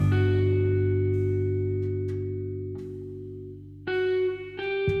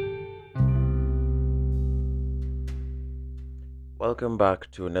welcome back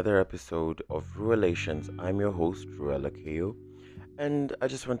to another episode of Relations. I'm your host, Ruel Akeo, and I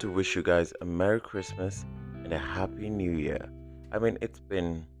just want to wish you guys a Merry Christmas and a Happy New Year. It's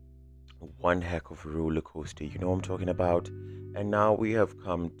been one heck of a roller coaster, you know what I'm talking about? And now we have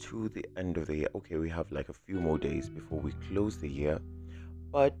come to the end of the year. Okay, we have like a few more days before we close the year,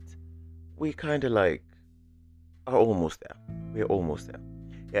 but we kind of like are almost there. We're almost there.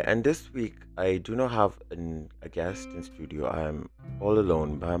 Yeah, and this week I do not have a guest in studio. I am all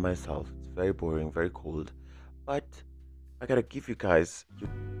alone by myself. It's very boring, very cold. But I gotta give you guys your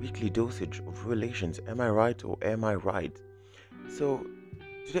weekly dosage of relations. Am I right or am I right? So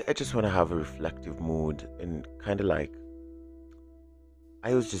today I just want to have a reflective mood and kind of like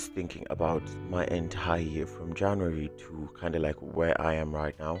I was just thinking about my entire year from January to kind of like where I am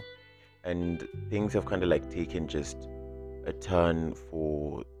right now, and things have kind of like taken just a turn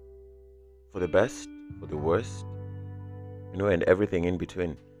for the best, for the worst, and everything in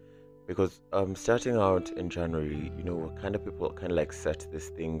between. Because starting out in January, kind of people kind of like set these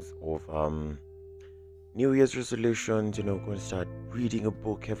things of New Year's resolutions, going to start reading a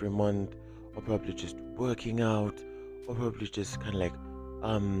book every month, or probably just working out, or probably just kind of like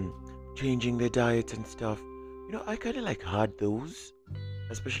um changing their diet and stuff. I kind of like had those,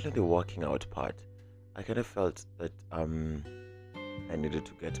 especially the working out part. I kind of felt that I needed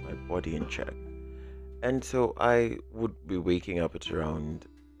to get my body in check. And so I would be waking up at around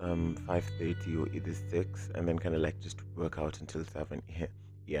 5:30 or either 6, and then kind of like just work out until 7.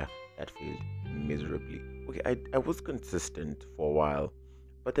 Yeah, that failed miserably. Okay, I was consistent for a while,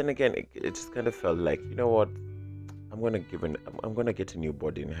 but then again it just kind of felt like, you know what, I'm gonna get a new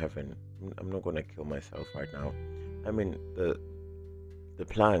body in heaven. I'm not gonna kill myself right now. I mean the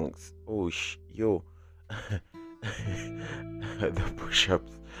planks, oh yo, the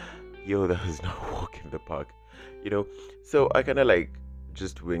push-ups, yo, that was not a walk in the park, you know. So I kind of like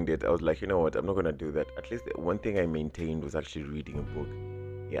just winged it. I was like, you know what, I'm not gonna do that. At least the one thing I maintained was actually reading a book.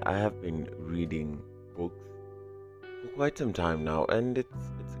 Yeah, I have been reading books for quite some time now, and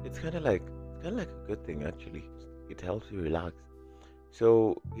it's kind of like a good thing actually. It helps you relax.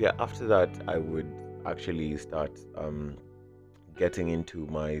 So yeah, after that I would actually start getting into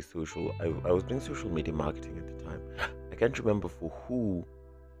my social. I was doing social media marketing at the time. I can't remember for who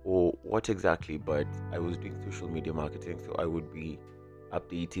or what exactly, but I was doing social media marketing. So I would be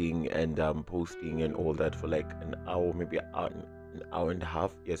updating and posting and all that for like an hour, maybe an hour and a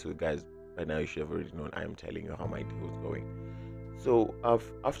half. Yeah, so guys, by now you should have already known I am telling you how my day was going. So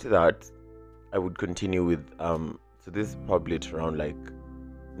after that, I would continue with so this is probably at around like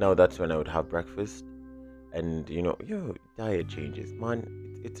now that's when I would have breakfast, and your diet changes, man.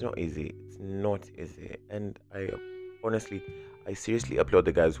 It's not easy. It's not easy, and I honestly, I seriously applaud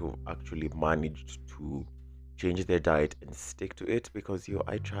the guys who actually managed to change their diet and stick to it, because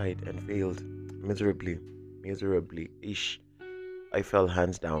I tried and failed miserably ish. I fell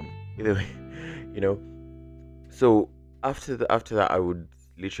hands down either way. you know so after that I would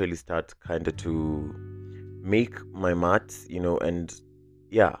literally start kind of to make my mats, and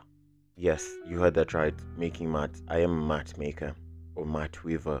yeah, yes, you heard that right, making mats. I am a mat maker or mat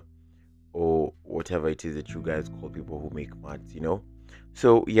weaver or whatever it is that you guys call people who make mats.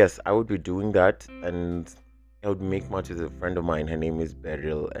 So yes, I would be doing that, and I would make mats with a friend of mine. Her name is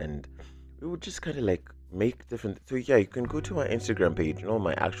Beryl, and we would just kind of like make different. So yeah, you can go to my Instagram page, not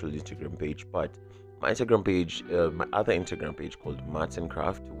my actual Instagram page, but my Instagram page, my other Instagram page called Mats and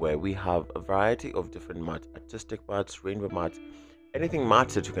Craft, where we have a variety of different mats, artistic mats, rainbow mats, anything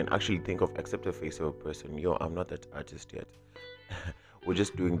mats that you can actually think of except the face of a person. I'm not that artist yet. We're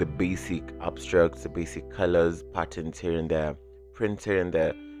just doing the basic abstracts, the basic colors, patterns here and there, prints here and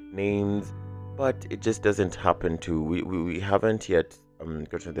there, names, but it just doesn't happen to. We haven't yet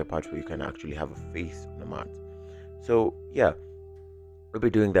gotten to the part where you can actually have a face on the mat. So yeah, we'll be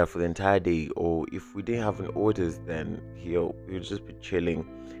doing that for the entire day. Or if we didn't have an orders, then here we'll just be chilling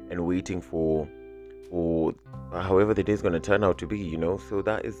and waiting for however the day is going to turn out to be. So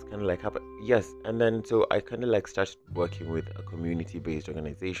that is kind of like happen. Yes, and then so I kind of like started working with a community-based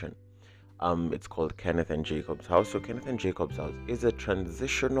organization. It's called Kenneth and Jacob's House. So Kenneth and Jacob's House is a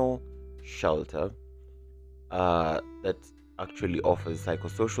transitional shelter that actually offers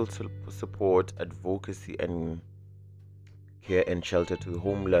psychosocial support, advocacy, and care and shelter to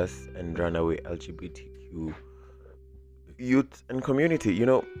homeless and runaway LGBTQ youth and community.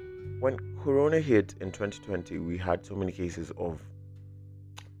 When Corona hit in 2020, we had so many cases of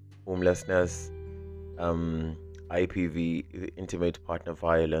homelessness, IPV, intimate partner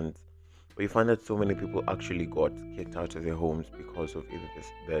violence. We find that so many people actually got kicked out of their homes because of either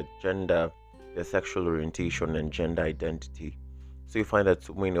their gender, their sexual orientation, and gender identity. So you find that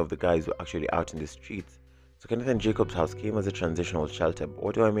so many of the guys were actually out in the streets. So Kenneth and Jacob's house came as a transitional shelter. But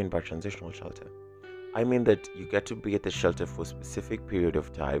what do I mean by transitional shelter? I mean that you get to be at the shelter for a specific period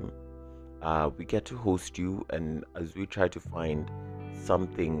of time. We get to host you, and as we try to find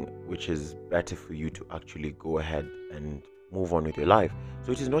something which is better for you to actually go ahead and move on with your life.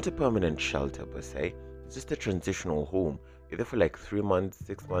 So it is not a permanent shelter per se, it's just a transitional home, either for like 3 months,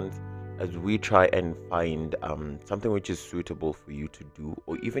 6 months, as we try and find something which is suitable for you to do,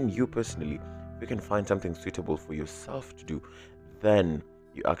 or even you personally, if you can find something suitable for yourself to do, then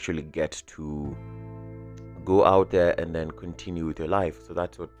you actually get to go out there and then continue with your life. So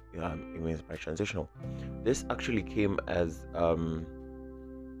that's what it means by transitional. This actually came as an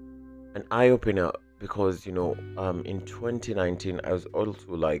eye opener because in 2019 I was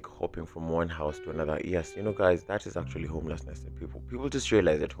also like hopping from one house to another. Yes, guys, that is actually homelessness. And people just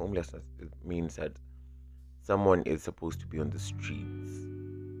realize that homelessness means that someone is supposed to be on the streets.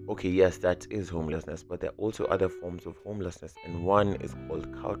 Okay, yes, that is homelessness, but there are also other forms of homelessness, and one is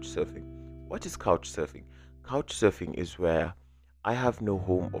called couch surfing. What is couch surfing? Couch surfing is where I have no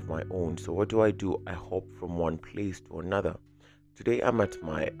home of my own. So what do? I hop from one place to another. Today I'm at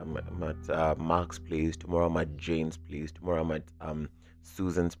Mark's place. Tomorrow I'm at Jane's place. Tomorrow I'm at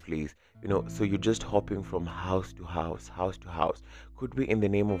Susan's place. So you're just hopping from house to house, house to house. Could be in the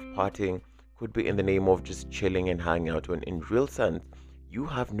name of partying. Could be in the name of just chilling and hanging out. When in real sense, you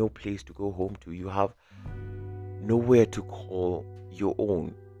have no place to go home to. You have nowhere to call your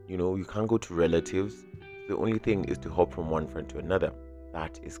own. You can't go to relatives. The only thing is to hop from one friend to another.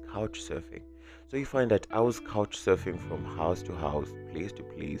 That is couch surfing. So you find that I was couch surfing from house to house, place to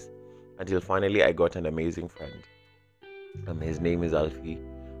place, until finally I got an amazing friend. His name is Alfie.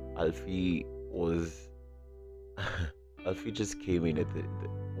 Alfie was Alfie just came in at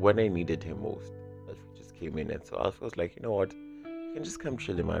when I needed him most. Alfie just came in, and so Alfie was like, you know what, you can just come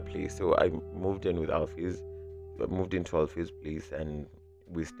chill in my place. So I moved into Alfie's place, and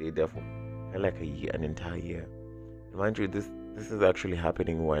we stayed there for kind of like a year, an entire year. And mind you, this is actually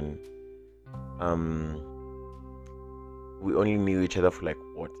happening when we only knew each other for like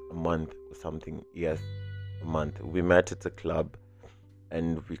a month or something. Yes, a month. We met at a club,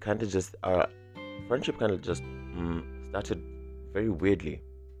 and we kind of just our friendship kind of just started very weirdly.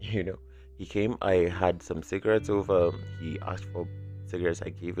 He came. I had some cigarettes over. He asked for cigarettes. I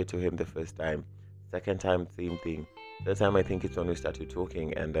gave it to him the first time. Second time, same thing. Third time, I think it's when we started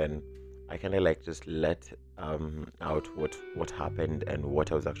talking, and then I kind of like just let out what happened and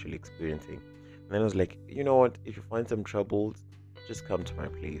what I was actually experiencing. And then I was like, you know what? If you find some troubles, just come to my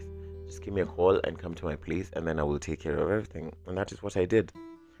place. Just give me a call and come to my place, and then I will take care of everything. And that is what I did.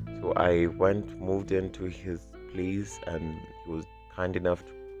 So I moved into his place, and he was kind enough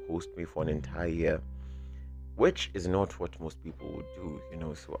to host me for an entire year, which is not what most people would do.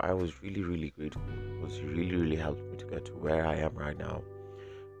 So I was really, really grateful because he really, really helped me to get to where I am right now.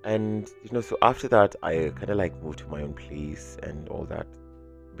 And so after that, I kind of like moved to my own place and all that,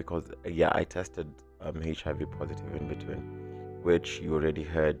 because I tested HIV positive in between, which you already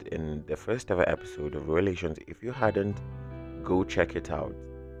heard in the first ever episode of Relations. If you hadn't, go check it out.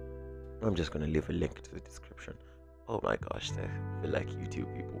 I'm just gonna leave a link to the description. Oh my gosh, I feel like YouTube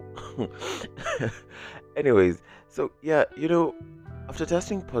people. Anyways, so after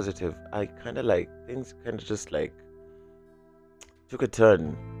testing positive, I kind of like things kind of just like took a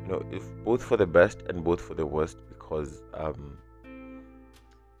turn, if both for the best and both for the worst, because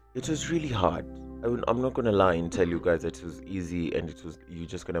it was really hard. I'm not gonna lie and tell you guys that it was easy and you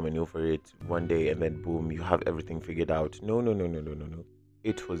just gonna maneuver it one day and then boom, you have everything figured out. No.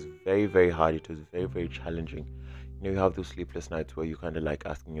 It was very, very hard. It was very, very challenging. You have those sleepless nights where you kind of like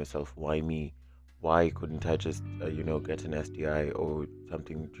asking yourself, why me? Why couldn't I just get an STI or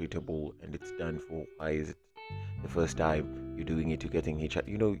something treatable and it's done for? Why is it the first time you're doing it to getting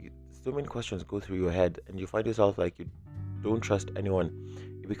HIV? So many questions go through your head, and you find yourself like you don't trust anyone.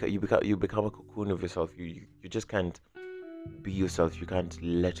 You become a cocoon of yourself. You just can't be yourself. You can't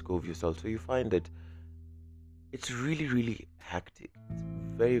let go of yourself. So you find that it's really, really hectic. It's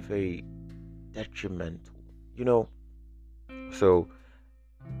very, very detrimental. So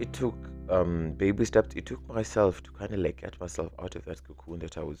it took baby steps. It took myself to kind of like get myself out of that cocoon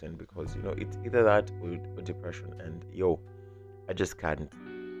that I was in, because it's either that or depression, and I just can't.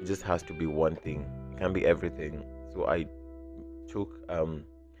 It just has to be one thing. It can't be everything. So I took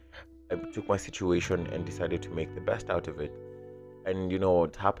my situation and decided to make the best out of it. And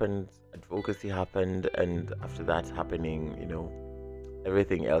what happened, advocacy happened, and after that happening,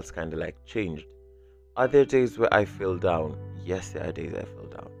 everything else kind of like changed. Are there days where I feel down? Yes, there are days I feel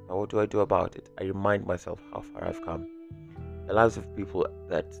down. But what do I do about it? I remind myself how far I've come. the lives of people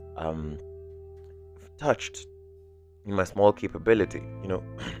that touched in my small capability,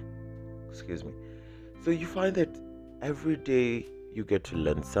 excuse me. So you find that every day you get to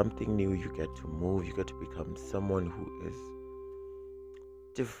learn something new, you get to move, you get to become someone who is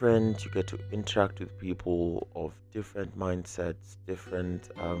different, you get to interact with people of different mindsets, different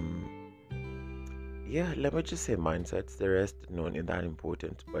yeah, let me just say mindsets, the rest not in that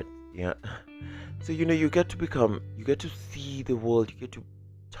important, but yeah. So you get to see the world, you get to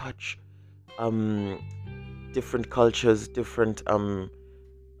touch um different cultures, different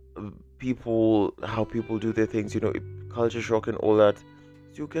people, how people do their things, culture shock and all that.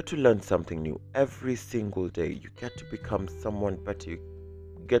 So you get to learn something new every single day. You get to become someone better. You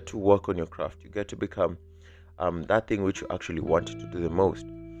get to work on your craft. You get to become that thing which you actually wanted to do the most.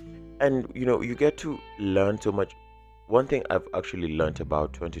 And you get to learn so much. One thing I've actually learned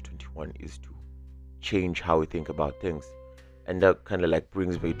about 2021 is to change how we think about things. And that kind of like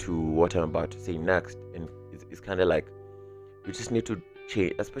brings me to what I'm about to say next. And it's kind of like you just need to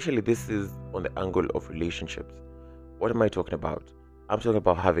change, especially this is on the angle of relationships. What am I talking about? I'm talking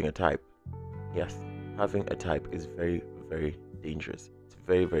about having a type. Yes, having a type is very, very dangerous. It's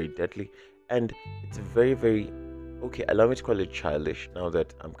very, very deadly. And it's very, very, okay, allow me to call it childish now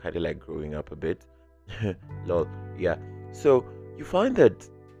that I'm kind of like growing up a bit. Lol. Yeah. So you find that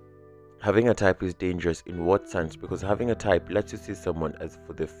having a type is dangerous in what sense? Because having a type lets you see someone as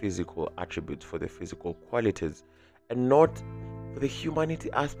for the physical attributes, for the physical qualities, and not for the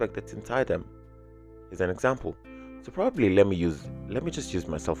humanity aspect that's inside them. Here's an example. So probably let me just use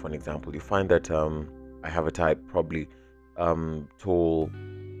myself for an example. You find that I have a type, probably tall,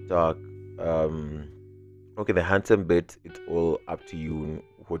 dark, okay, the handsome bit, it's all up to you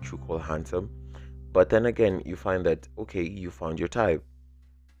what you call handsome. But then again, you find that okay, you found your type.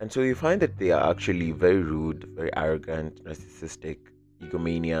 And so you find that they are actually very rude, very arrogant, narcissistic,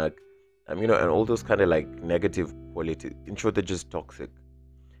 egomaniac, and all those kind of like negative qualities. In short, they're just toxic.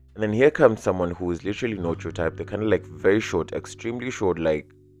 And then here comes someone who is literally not your type. They're kind of like very short, extremely short,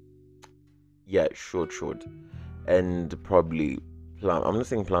 like, yeah, short. And probably plum. I'm not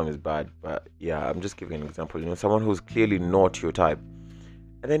saying plum is bad, but yeah, I'm just giving an example. Someone who's clearly not your type.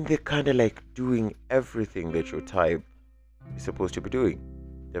 And then they're kind of like doing everything that your type is supposed to be doing.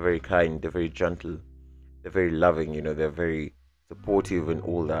 They're very kind, they're very gentle, they're very loving, they're very supportive and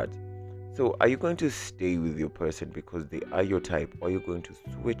all that. So are you going to stay with your person because they are your type, or are you going to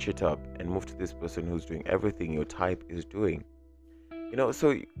switch it up and move to this person who's doing everything your type is doing?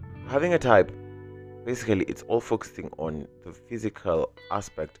 So having a type, basically it's all focusing on the physical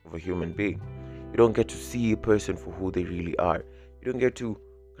aspect of a human being. You don't get to see a person for who they really are. You don't get to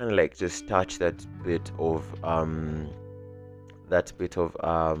kind of like just touch that bit of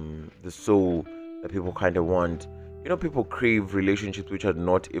the soul that people kind of want. People crave relationships which are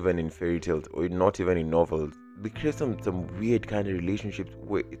not even in fairy tales or not even in novels. They crave some weird kind of relationships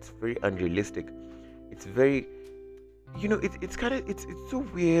where it's very unrealistic. It's very, it's kind of it's so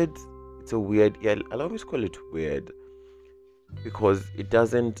weird. It's a weird, yeah. I'll always call it weird because it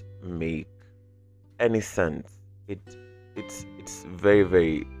doesn't make any sense. It's very,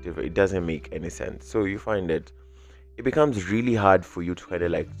 very different. It doesn't make any sense. So you find that it becomes really hard for you to kind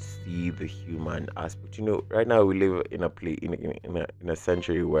of like see the human aspect. Right now we live in a play in a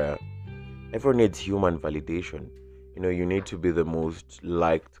century where everyone needs human validation. You need to be the most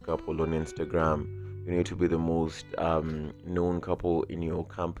liked couple on Instagram. You need to be the most known couple in your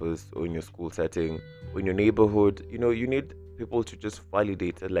campus or in your school setting or in your neighborhood. You need people to just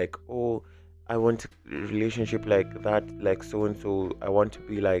validate it, like, oh, I want a relationship like that, like so and so. I want to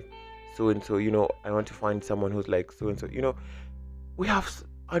be like so and so. I want to find someone who's like so and so. We have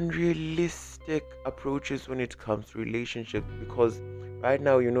unrealistic approaches when it comes to relationships because right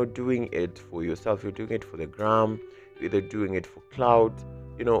now you're not doing it for yourself. You're doing it for the gram. You're either doing it for cloud.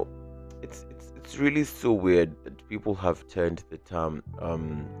 It's really so weird that people have turned the term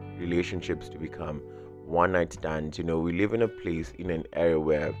relationships to become one night stands. We live in a place, in an area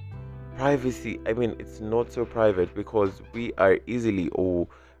where privacy, it's not so private because we are easily or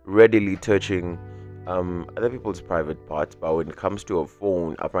readily touching other people's private parts, but when it comes to a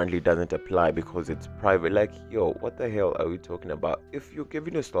phone, apparently it doesn't apply because it's private. Like, yo, what the hell are we talking about? If you're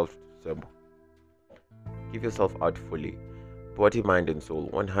giving yourself some, give yourself out fully, body, mind, and soul,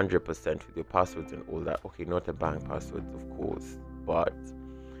 100% with your passwords and all that. Okay, not the bank passwords, of course, but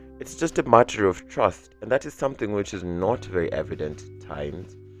it's just a matter of trust, and that is something which is not very evident at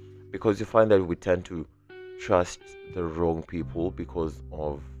times because you find that we tend to trust the wrong people because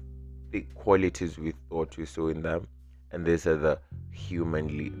of the qualities we thought we saw in them, and these are the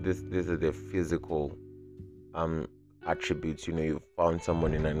these are the physical attributes. You found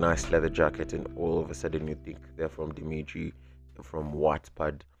someone in a nice leather jacket, and all of a sudden you think they're from Dimitri, from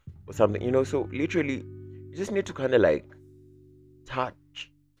Wattpad, or something. So literally, you just need to kind of like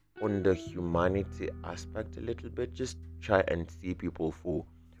touch on the humanity aspect a little bit. Just try and see people for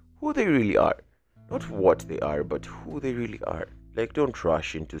who they really are, not what they are, but who they really are. Like, don't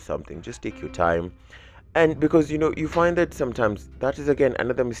rush into something. Just take your time. And because you find that sometimes that is again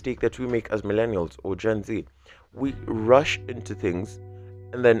another mistake that we make as millennials or Gen Z. We rush into things,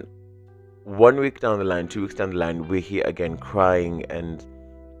 and then 1 week down the line, 2 weeks down the line, we're here again crying and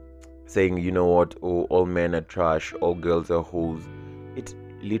saying, you know what, oh, all men are trash, all girls are hoes. It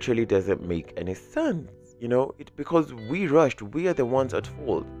literally doesn't make any sense. Because we rushed, we are the ones at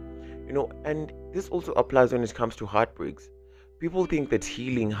fault. And this also applies when it comes to heartbreaks. People think that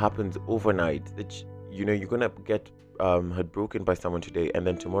healing happens overnight, that you're gonna get heartbroken by someone today, and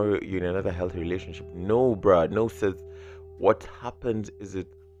then tomorrow you're in another healthy relationship. No, bruh, no, sis. What happens is that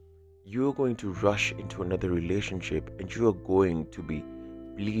you're going to rush into another relationship, and you are going to be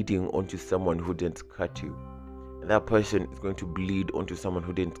bleeding onto someone who didn't cut you, and that person is going to bleed onto someone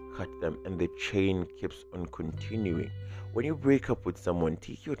who didn't cut them, and the chain keeps on continuing. When you break up with someone,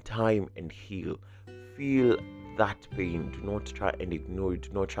 take your time and heal. Feel that pain. Do not try and ignore it.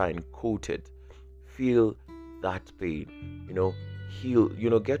 Do not try and coat it. Feel that pain.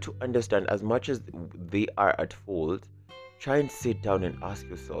 Heal. Get to understand. As much as they are at fault, try and sit down and ask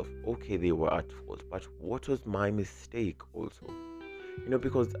yourself, okay, they were at fault, but what was my mistake also?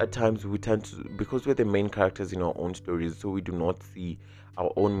 Because at times we tend to, because we're the main characters in our own stories, so we do not see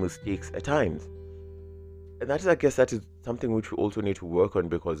our own mistakes at times. And I guess that is something which we also need to work on,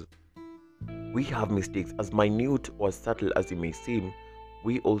 because we have mistakes. As minute or subtle as it may seem,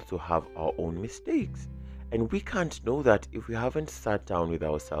 we also have our own mistakes. And we can't know that if we haven't sat down with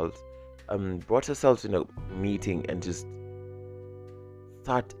ourselves, brought ourselves in a meeting and just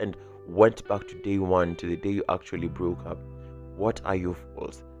sat and went back to day one, to the day you actually broke up. What are your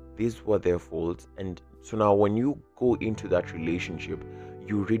faults? These were their faults. And so now when you go into that relationship,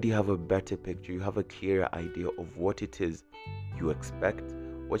 you already have a better picture. You have a clearer idea of what it is you expect,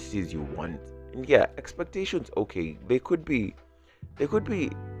 what it is you want. And yeah, expectations, okay, they could be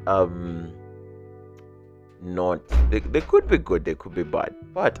not, they could be good, they could be bad,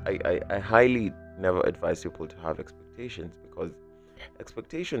 but I highly never advise people to have expectations, because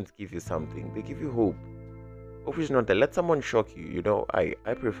expectations give you something. They give you hope. Hope is not there. Let someone shock you. I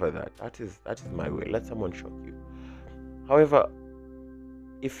prefer that. That is my way. Let someone shock you. However,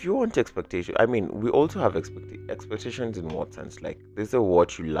 if you want expectation, we also have expectations. In what sense? Like, these are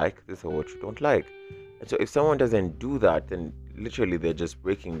what you like, these are what you don't like. And so if someone doesn't do that, then literally they're just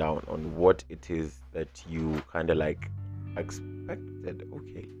breaking down on what it is that you kind of like expected.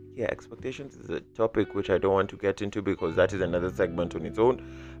 Okay, yeah, expectations is a topic which I don't want to get into, because that is another segment on its own.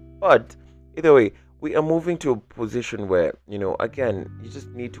 But either way, we are moving to a position where, again, you just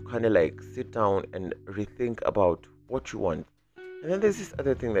need to kind of like sit down and rethink about what you want. And then there's this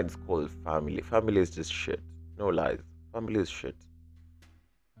other thing that's called family. Family is just shit. No lies. Family is shit.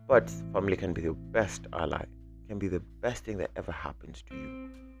 But family can be the best ally. Can be the best thing that ever happens to you.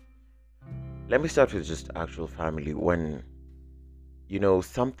 Let me start with just actual family. When,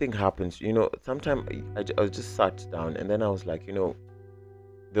 something happens, sometimes I just sat down, and then I was like,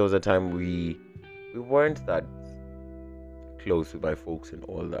 there was a time we weren't that close with my folks and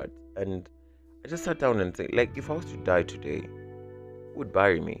all that. And I just sat down and said, like, if I was to die today, who would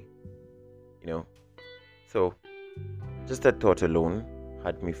bury me? So just that thought alone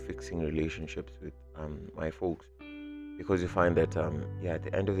had me fixing relationships with my folks, because you find that at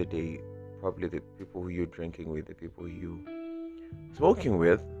the end of the day, probably the people who you're drinking with, the people you smoking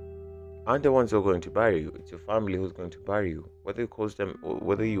with, aren't the ones who are going to bury you. It's your family who's going to bury you. Whether you cause them, or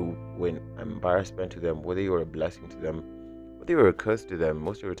whether you were an embarrassment to them, whether you were a blessing to them, whether you were a curse to them,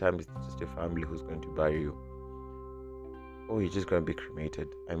 most of the time it's just your family who's going to bury you. Or you're just going to be cremated.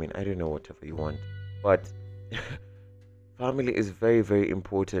 I don't know, whatever you want. But family is very, very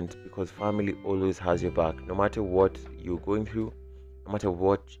important, because family always has your back. No matter what you're going through, no matter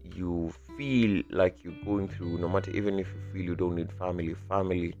what you feel like you're going through, no matter even if you feel you don't need family,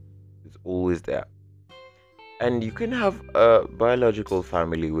 family is always there. And you can have a biological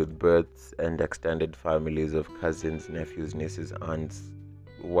family with births and extended families of cousins, nephews, nieces, aunts,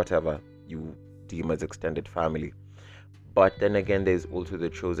 whatever you deem as extended family. But then again, there's also the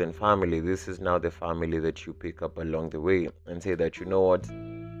chosen family. This is now the family that you pick up along the way and say that,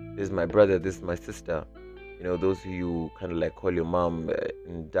 this is my brother, this is my sister. Those who you kind of like call your mom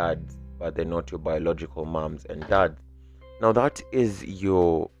and dad, but they're not your biological moms and dads. Now that is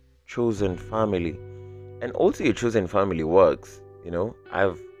your chosen family. And also your chosen family works.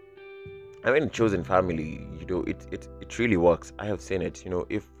 Chosen family, it really works. I have seen it.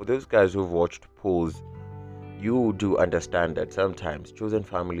 If for those guys who've watched Pose, you do understand that sometimes chosen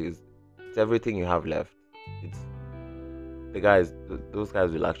family is it's everything you have left. It's those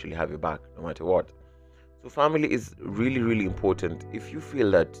guys will actually have your back no matter what. So family is really, really important. If you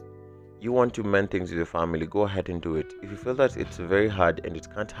feel that you want to mend things with your family, go ahead and do it. If you feel that it's very hard and it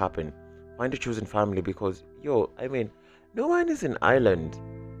can't happen, find a chosen family, because no one is an island.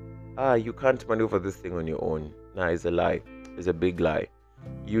 You can't maneuver this thing on your own. Nah, it's a lie. It's a big lie.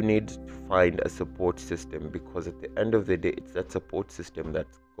 You need to find a support system, because at the end of the day, it's that support system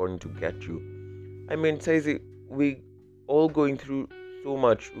that's going to get you. Saizi, we all going through so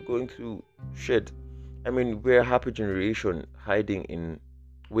much. We're going through shit. We're a happy generation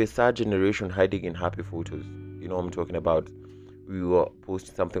we're sad generation hiding in happy photos. You know what I'm talking about? We were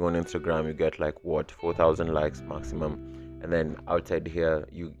posting something on Instagram, you get like what, 4,000 likes maximum, and then outside here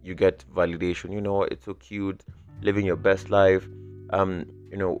you get validation. It's so cute, living your best life,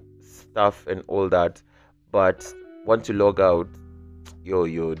 stuff and all that. But once you log out,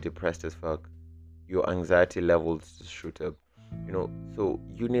 you're depressed as fuck. Your anxiety levels just shoot up. So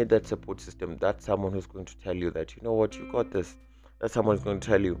you need that support system. That's someone who's going to tell you that, you know what, you got this. That someone's going to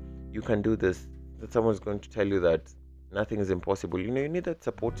tell you you can do this. That someone's going to tell you that nothing is impossible. You need that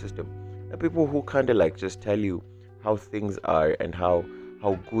support system. And people who kind of like just tell you how things are and how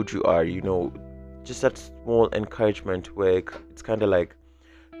good you are. Just that small encouragement where it's kind of like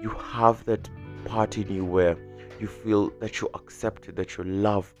you have that part in you where you feel that you're accepted, that you're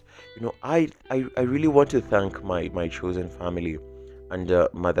loved. I really want to thank my chosen family under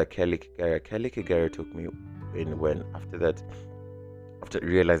Mother Kelly Kigera. Kelly Kigera took me in when after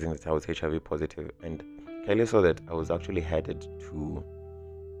realizing that I was HIV positive, and Kelly saw that I was actually headed to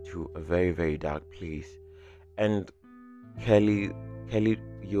a very, very dark place. And Kelly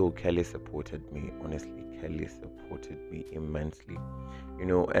supported me. Honestly, Kelly supported me immensely.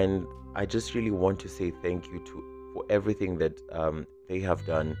 And I just really want to say thank you for everything that they have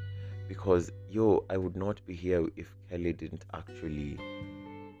done, because I would not be here if Kelly didn't actually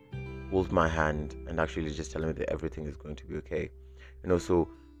hold my hand and actually just tell me that everything is going to be okay. So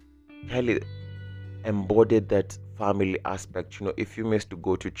Kelly embodied that family aspect. If you miss to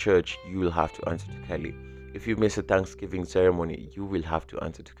go to church, you will have to answer to Kelly. If you miss a Thanksgiving ceremony, you will have to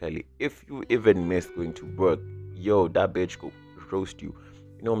answer to Kelly. If you even miss going to work, that bitch go roast you.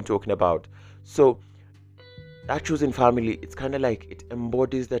 You know what I'm talking about? So that chosen family, it's kind of like it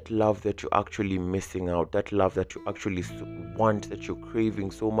embodies that love that you're actually missing out, that love that you actually want, that you're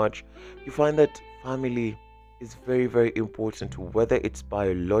craving so much. You find that family is very, very important, whether it's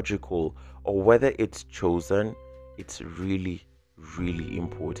biological or whether it's chosen. It's really, really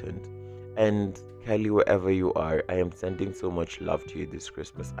important. And Kelly, wherever you are, I am sending so much love to you this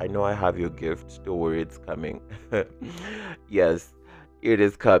Christmas. I know I have your gift. Don't worry, it's coming. Yes, it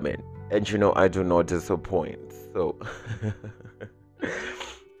is coming. And I do not disappoint. So,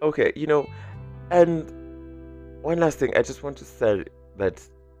 okay, and one last thing, I just want to say that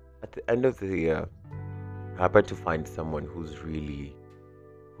at the end of the year, I happened to find someone who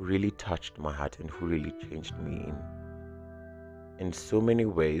really touched my heart and who really changed me in so many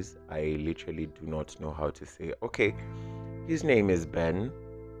ways. I literally do not know how to say. Okay, his name is Ben.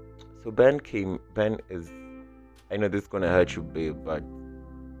 So Ben is, I know this is gonna hurt you, babe, but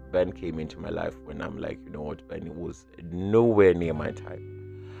Ben came into my life when I'm like, you know what, Ben was nowhere near my type.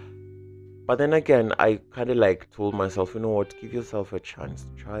 But then again, I kind of like told myself, you know what, give yourself a chance.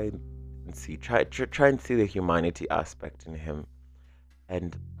 Try and see the humanity aspect in him.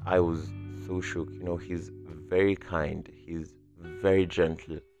 And I was so shook. He's very kind. He's very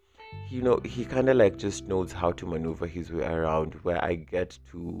gentle. He kind of like just knows how to maneuver his way around, where I get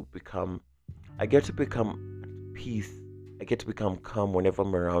to become at peace. I get to become calm whenever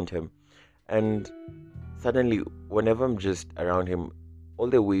I'm around him. And suddenly, whenever I'm just around him, all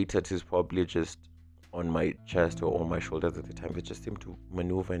the weight that is probably just on my chest or on my shoulders at the time, it just seemed to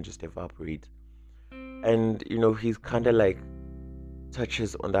maneuver and just evaporate. And he's kind of like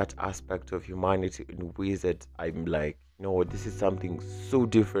touches on that aspect of humanity in ways that I'm like, this is something so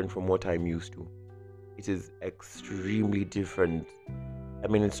different from what I'm used to. It is extremely different.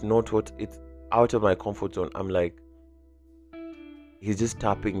 It's out of my comfort zone. I'm like, he's just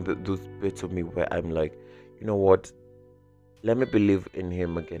tapping those bits of me where I'm like, you know what, let me believe in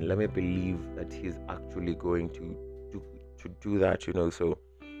him again. Let me believe that he's actually going to do that. So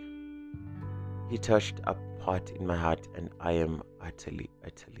he touched a part in my heart, and I am utterly,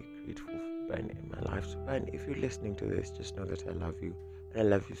 utterly grateful for Ben in my life. So Ben, if you're listening to this, just know that I love you. And I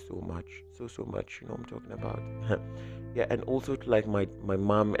love you so much, so much. You know what I'm talking about. Yeah, and also to like my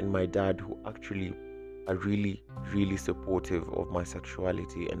mom and my dad, who actually are really really supportive of my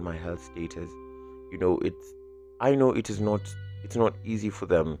sexuality and my health status. You know, I know it's not easy for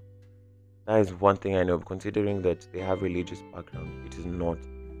them. That is one thing I know, considering that they have religious background. It is not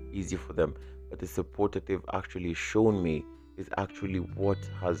easy for them, but the support that they've actually shown me is actually what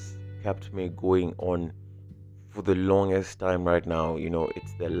has kept me going on for the longest time right now. You know,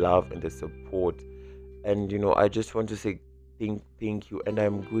 it's the love and the support. And you know, I just want to say thank you, and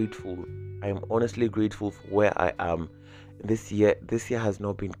I'm grateful. I'm honestly grateful for where I am this year. This year has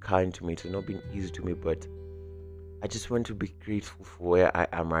not been kind to me, it has not been easy to me, but I just want to be grateful for where I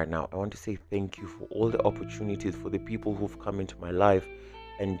am right now. I want to say thank you for all the opportunities, for the people who've come into my life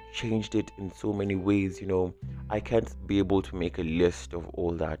and changed it in so many ways. You know, I can't be able to make a list of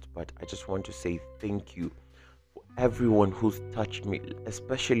all that, but I just want to say thank you for everyone who's touched me,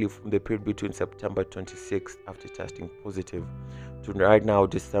 especially from the period between September 26th after testing positive to right now,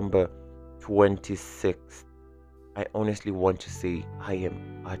 December 26th. I honestly want to say I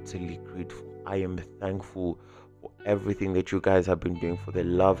am utterly grateful. I am thankful for everything that you guys have been doing, for the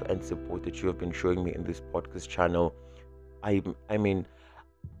love and support that you have been showing me in this podcast channel. I mean,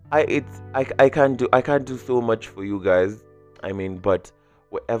 I can't do so much for you guys. I mean, but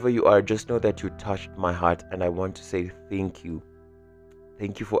wherever you are, just know that you touched my heart, and I want to say thank you.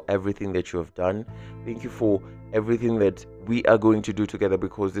 Thank you for everything that you have done. Thank you for everything that we are going to do together,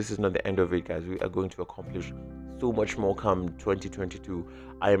 because this is not the end of it, guys. We are going to accomplish so much more come 2022.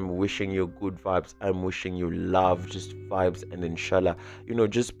 I am wishing you good vibes. I'm wishing you love, just vibes, and inshallah, you know,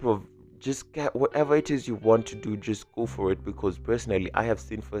 just get whatever it is you want to do, just go for it, because personally I have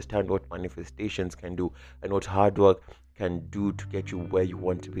seen firsthand what manifestations can do and what hard work can do to get you where you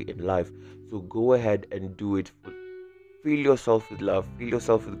want to be in life. So go ahead and do it. Fill yourself with love, fill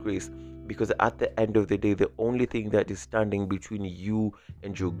yourself with grace, because at the end of the day, the only thing that is standing between you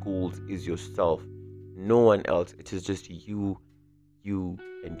and your goals is yourself. No one else. It is just you,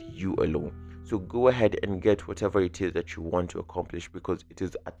 and you alone. So go ahead and get whatever it is that you want to accomplish, because it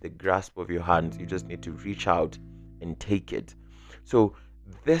is at the grasp of your hands. You just need to reach out and take it. So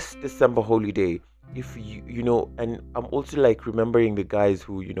this December holiday, if you know, and I'm also like remembering the guys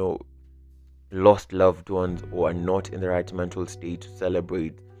who, you know, lost loved ones or are not in the right mental state to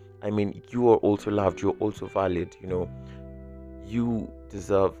celebrate. I mean, you are also loved, you're also valid. You know, you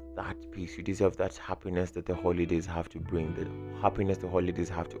deserve that peace, you deserve that happiness that the holidays have to bring, the happiness the holidays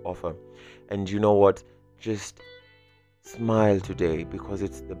have to offer. And you know what? Just smile today, because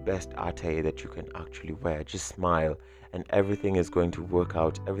it's the best attire that you can actually wear. Just smile, and everything is going to work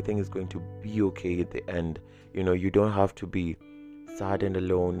out. Everything is going to be okay at the end. You know, you don't have to be sad and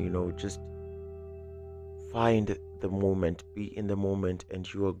alone. You know, just find the moment, be in the moment, and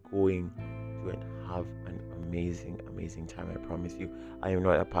you are going to have an amazing time. I promise you. I am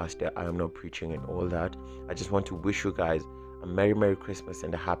not a pastor, I am not preaching and all that. I just want to wish you guys a merry Christmas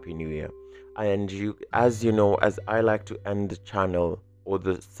and a happy new year. And you, as you know, as I like to end the channel or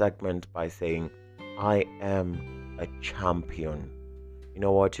the segment by saying, I am a champion. You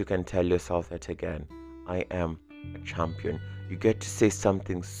know what? You can tell yourself that again. I am a champion. You get to say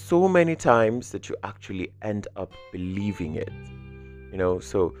something so many times that you actually end up believing it. You know,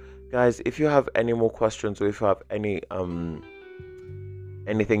 so guys, if you have any more questions, or if you have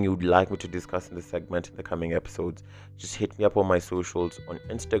anything you'd like me to discuss in the segment in the coming episodes, just hit me up on my socials. On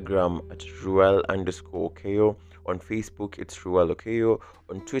Instagram at Ruel_Okeyo. On Facebook it's Ruel Okeyo.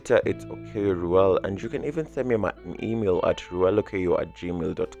 On Twitter it's Okeyo Ruel. And you can even send me an email at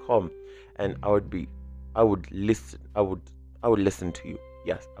ruelokeyo@gmail.com. And I would listen to you.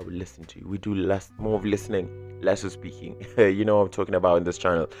 Yes, I will listen to you. We do more of listening, less of speaking. You know what I'm talking about in this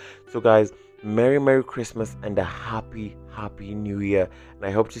channel. So guys, merry Christmas and a happy new year. And I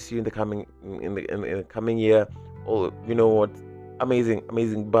hope to see you in the coming year. Oh, you know what?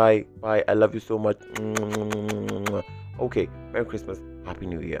 Amazing. Bye. I love you so much. Okay, merry Christmas, happy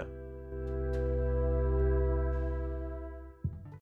new year.